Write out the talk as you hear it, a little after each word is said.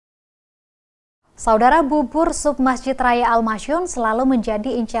Saudara, bubur sup Masjid Raya Al-Mashun selalu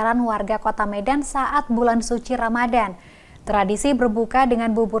menjadi incaran warga kota Medan saat bulan suci Ramadan. Tradisi berbuka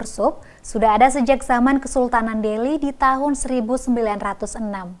dengan bubur sup sudah ada sejak zaman Kesultanan Delhi di tahun 1906.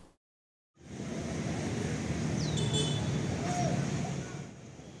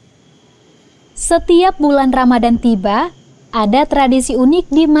 Setiap bulan Ramadan tiba, ada tradisi unik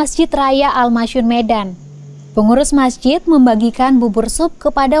di Masjid Raya Al-Mashun Medan. Pengurus masjid membagikan bubur sup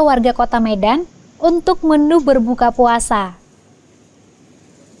kepada warga kota Medan untuk menu berbuka puasa.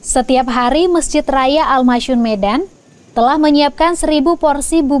 Setiap hari Masjid Raya Al-Mashun Medan telah menyiapkan 1000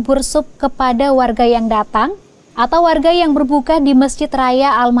 porsi bubur sup kepada warga yang datang atau warga yang berbuka di Masjid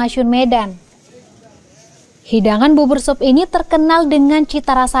Raya Al-Mashun Medan. Hidangan bubur sup ini terkenal dengan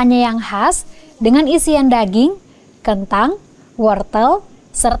cita rasanya yang khas dengan isian daging, kentang, wortel,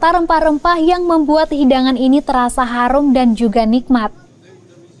 serta rempah-rempah yang membuat hidangan ini terasa harum dan juga nikmat.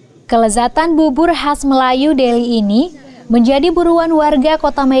 Kelezatan bubur khas Melayu Delhi ini menjadi buruan warga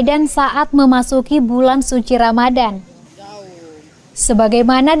kota Medan saat memasuki bulan suci Ramadan.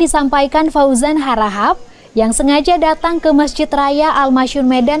 Sebagaimana disampaikan Fauzan Harahap yang sengaja datang ke Masjid Raya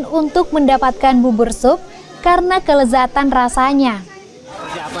Al-Mashun Medan untuk mendapatkan bubur sup karena kelezatan rasanya.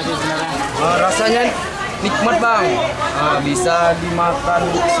 Rasanya nikmat bang, bisa dimakan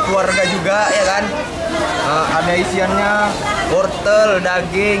keluarga juga ya kan. Ada isiannya, wortel,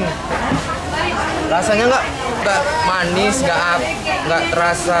 daging. Rasanya nggak manis, nggak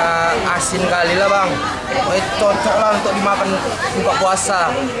terasa asin kali lah bang. Cocok lah untuk dimakan buka puasa.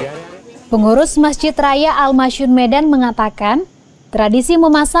 Pengurus Masjid Raya Al-Mashun Medan mengatakan, tradisi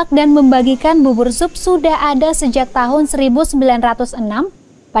memasak dan membagikan bubur sup sudah ada sejak tahun 1906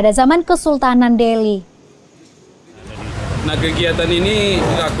 pada zaman Kesultanan Delhi. Nah, kegiatan ini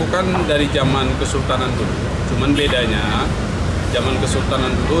dilakukan dari zaman Kesultanan dulu. Cuman bedanya, zaman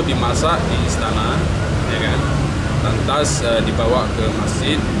Kesultanan dulu dimasak di istana, ya kan? Lantas dibawa ke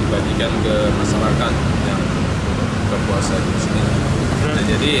masjid, dibagikan ke masyarakat yang berpuasa di sini. Nah,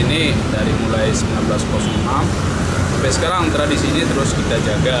 jadi ini dari mulai 1906 sampai sekarang tradisi ini terus kita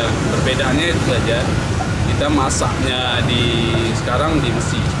jaga. Perbedaannya itu saja, kita masaknya sekarang di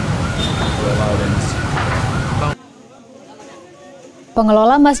masjid.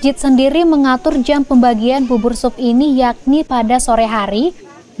 Pengelola masjid sendiri mengatur jam pembagian bubur sup ini yakni pada sore hari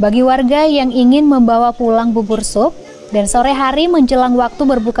bagi warga yang ingin membawa pulang bubur sup dan sore hari menjelang waktu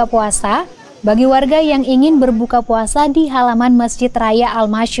berbuka puasa bagi warga yang ingin berbuka puasa di halaman Masjid Raya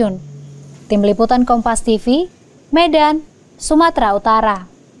Al-Mashun. Tim Liputan Kompas TV, Medan, Sumatera Utara.